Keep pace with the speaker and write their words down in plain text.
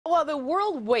While the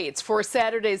world waits for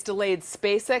Saturday's delayed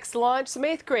SpaceX launch, some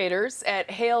 8th graders at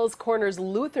Hales Corners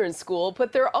Lutheran School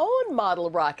put their own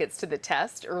model rockets to the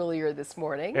test earlier this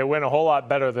morning. It went a whole lot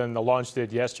better than the launch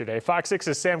did yesterday. Fox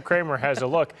 6's Sam Kramer has a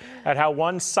look at how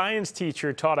one science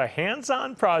teacher taught a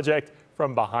hands-on project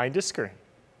from behind a screen.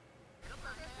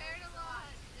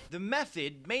 The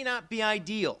method may not be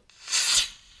ideal.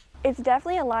 It's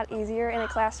definitely a lot easier in a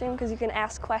classroom because you can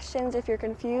ask questions if you're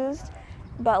confused,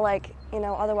 but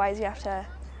otherwise you have to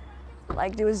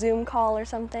do a Zoom call or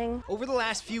something. Over the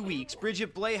last few weeks,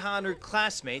 Bridget Blaha and her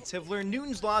classmates have learned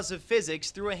Newton's laws of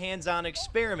physics through a hands-on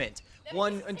experiment.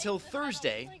 One until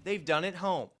Thursday, they've done at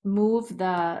home. Move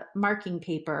the marking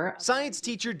paper. Science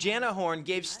teacher Jana Horn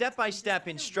gave step-by-step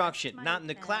instruction, not in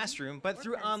the classroom, but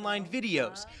through online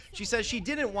videos. She says she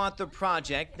didn't want the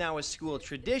project, now a school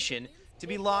tradition, to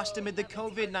be lost amid the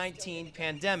COVID-19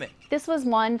 pandemic. This was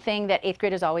one thing that 8th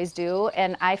graders always do,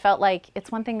 and I felt like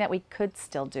it's one thing that we could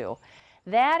still do.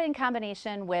 That in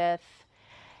combination with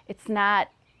it's not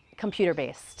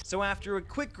computer-based. So after a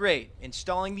quick grade,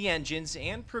 installing the engines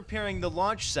and preparing the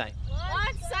launch site.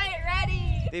 Launch site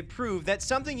ready! They proved that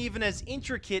something even as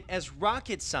intricate as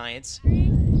rocket science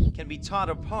can be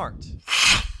taught apart.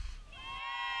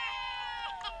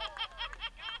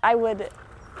 I would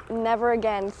never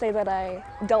again say that I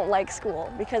don't like school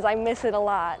because I miss it a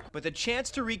lot. But the chance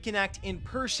to reconnect in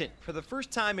person for the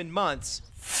first time in months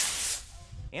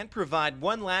and provide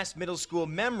one last middle school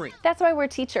memory. That's why we're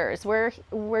teachers.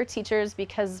 We're teachers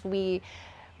because we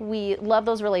love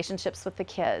those relationships with the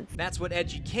kids. That's what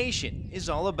education is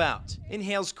all about. In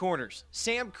Hales Corners,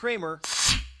 Sam Kramer,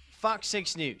 Fox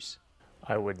 6 News.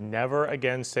 I would never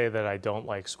again say that I don't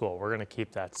like school. We're going to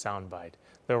keep that soundbite.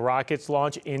 The rockets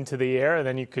launch into the air, and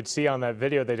then you could see on that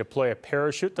video they deploy a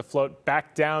parachute to float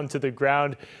back down to the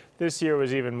ground. This year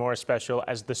was even more special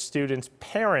as the students'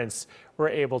 parents were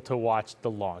able to watch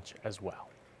the launch as well.